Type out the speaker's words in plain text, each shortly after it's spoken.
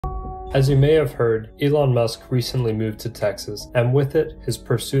As you may have heard, Elon Musk recently moved to Texas, and with it, his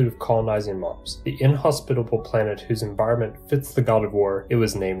pursuit of colonizing Mars, the inhospitable planet whose environment fits the god of war it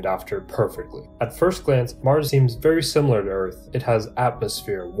was named after perfectly. At first glance, Mars seems very similar to Earth. It has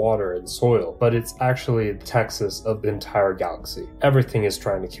atmosphere, water, and soil, but it's actually the Texas of the entire galaxy. Everything is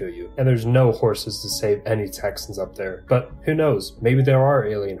trying to kill you, and there's no horses to save any Texans up there. But who knows, maybe there are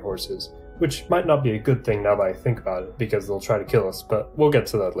alien horses, which might not be a good thing now that I think about it, because they'll try to kill us, but we'll get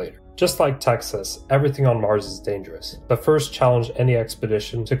to that later. Just like Texas, everything on Mars is dangerous. The first challenge any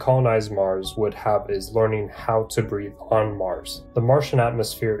expedition to colonize Mars would have is learning how to breathe on Mars. The Martian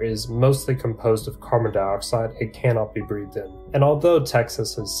atmosphere is mostly composed of carbon dioxide and cannot be breathed in. And although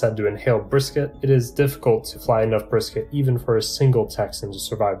Texas is said to inhale brisket, it is difficult to fly enough brisket even for a single Texan to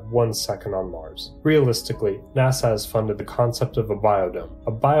survive 1 second on Mars. Realistically, NASA has funded the concept of a biodome.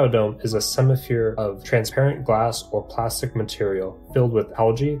 A biodome is a semisphere of transparent glass or plastic material filled with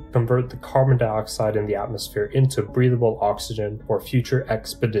algae, convert the carbon dioxide in the atmosphere into breathable oxygen for future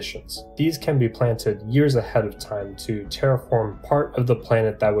expeditions. These can be planted years ahead of time to terraform part of the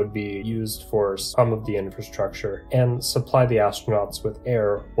planet that would be used for some of the infrastructure and supply the astronauts with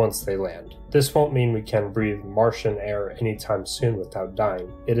air once they land. This won't mean we can breathe Martian air anytime soon without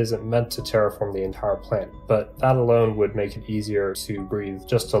dying. It isn't meant to terraform the entire planet, but that alone would make it easier to breathe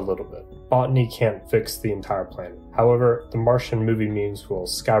just a little bit. Botany can't fix the entire planet. However, the Martian movie memes will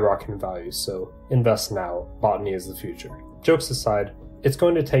skyrocket in value, so invest now. Botany is the future. Jokes aside, it's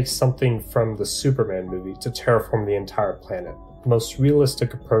going to take something from the Superman movie to terraform the entire planet. The most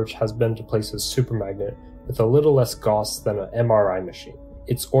realistic approach has been to place a supermagnet with a little less Gauss than an MRI machine.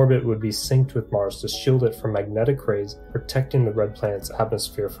 Its orbit would be synced with Mars to shield it from magnetic rays, protecting the red planet's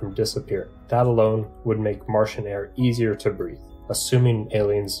atmosphere from disappearing. That alone would make Martian air easier to breathe, assuming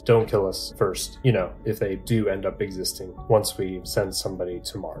aliens don't kill us first, if they do end up existing once we send somebody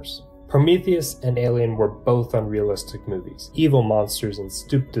to Mars. Prometheus and Alien were both unrealistic movies, evil monsters and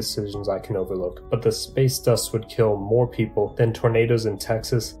stupid decisions I can overlook, but the space dust would kill more people than tornadoes in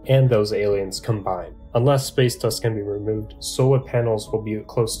Texas and those aliens combined. Unless space dust can be removed, solar panels will be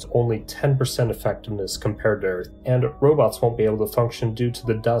close to only 10% effectiveness compared to Earth, and robots won't be able to function due to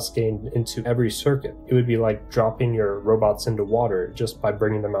the dust gained into every circuit. It would be like dropping your robots into water just by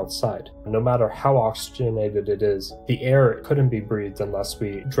bringing them outside. No matter how oxygenated it is, the air couldn't be breathed unless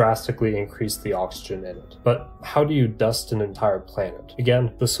we drastically increase the oxygen in it. But how do you dust an entire planet?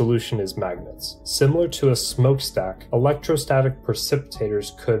 Again, the solution is magnets. Similar to a smokestack, electrostatic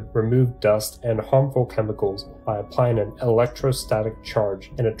precipitators could remove dust and harmful chemicals by applying an electrostatic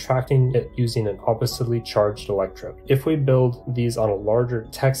charge and attracting it using an oppositely charged electrode. If we build these on a larger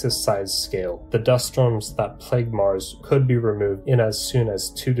Texas-sized scale, the dust storms that plague Mars could be removed in as soon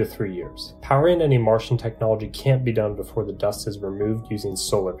as 2 to 3 years. Powering any Martian technology can't be done before the dust is removed using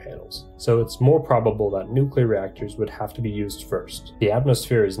solar panels, so it's more probable that nuclear reactors would have to be used first. The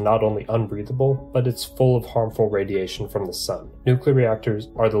atmosphere is not only unbreathable, but it's full of harmful radiation from the sun. Nuclear reactors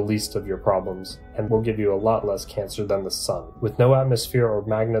are the least of your problems, and will give you a lot less cancer than the sun. With no atmosphere or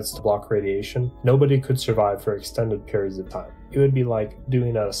magnets to block radiation, nobody could survive for extended periods of time. It would be like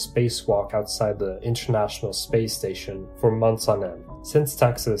doing a spacewalk outside the International Space Station for months on end. Since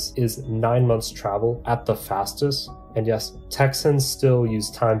Texas is 9 months travel at the fastest, and yes, Texans still use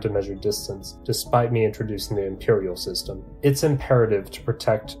time to measure distance, despite me introducing the imperial system, it's imperative to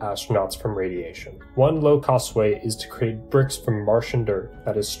protect astronauts from radiation. One low-cost way is to create bricks from Martian dirt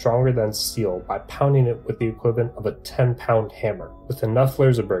that is stronger than steel by pounding it with the equivalent of a 10-pound hammer. With enough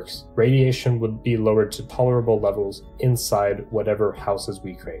layers of bricks, radiation would be lowered to tolerable levels inside whatever houses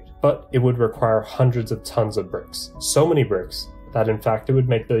we create. But it would require hundreds of tons of bricks. So many bricks that in fact it would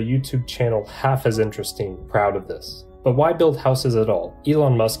make the YouTube channel half as interesting. Proud of this. But why build houses at all?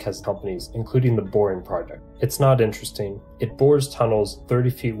 Elon Musk has companies, including the Boring Project. It's not interesting. It bores tunnels 30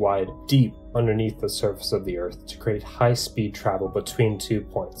 feet wide, deep underneath the surface of the Earth to create high-speed travel between 2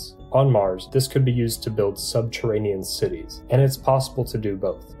 points. On Mars, this could be used to build subterranean cities, and it's possible to do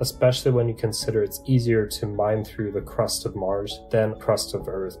both, especially when you consider it's easier to mine through the crust of Mars than crust of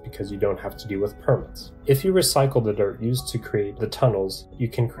Earth because you don't have to deal with permits. If you recycle the dirt used to create the tunnels, you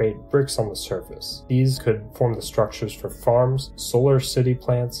can create bricks on the surface. These could form the structures for farms, solar city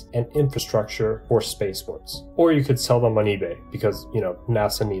plants, and infrastructure for spaceports. Or you could sell them on eBay because,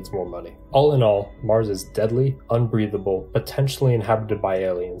 NASA needs more money. All in all, Mars is deadly, unbreathable, potentially inhabited by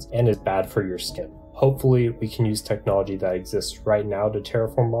aliens, and is bad for your skin. Hopefully, we can use technology that exists right now to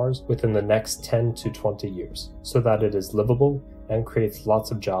terraform Mars within the next 10 to 20 years, so that it is livable and creates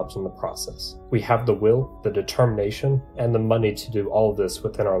lots of jobs in the process. We have the will, the determination, and the money to do all of this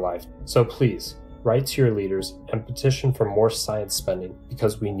within our life. So please, write to your leaders, and petition for more science spending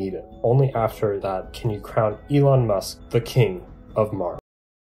because we need it. Only after that can you crown Elon Musk the king of Mars.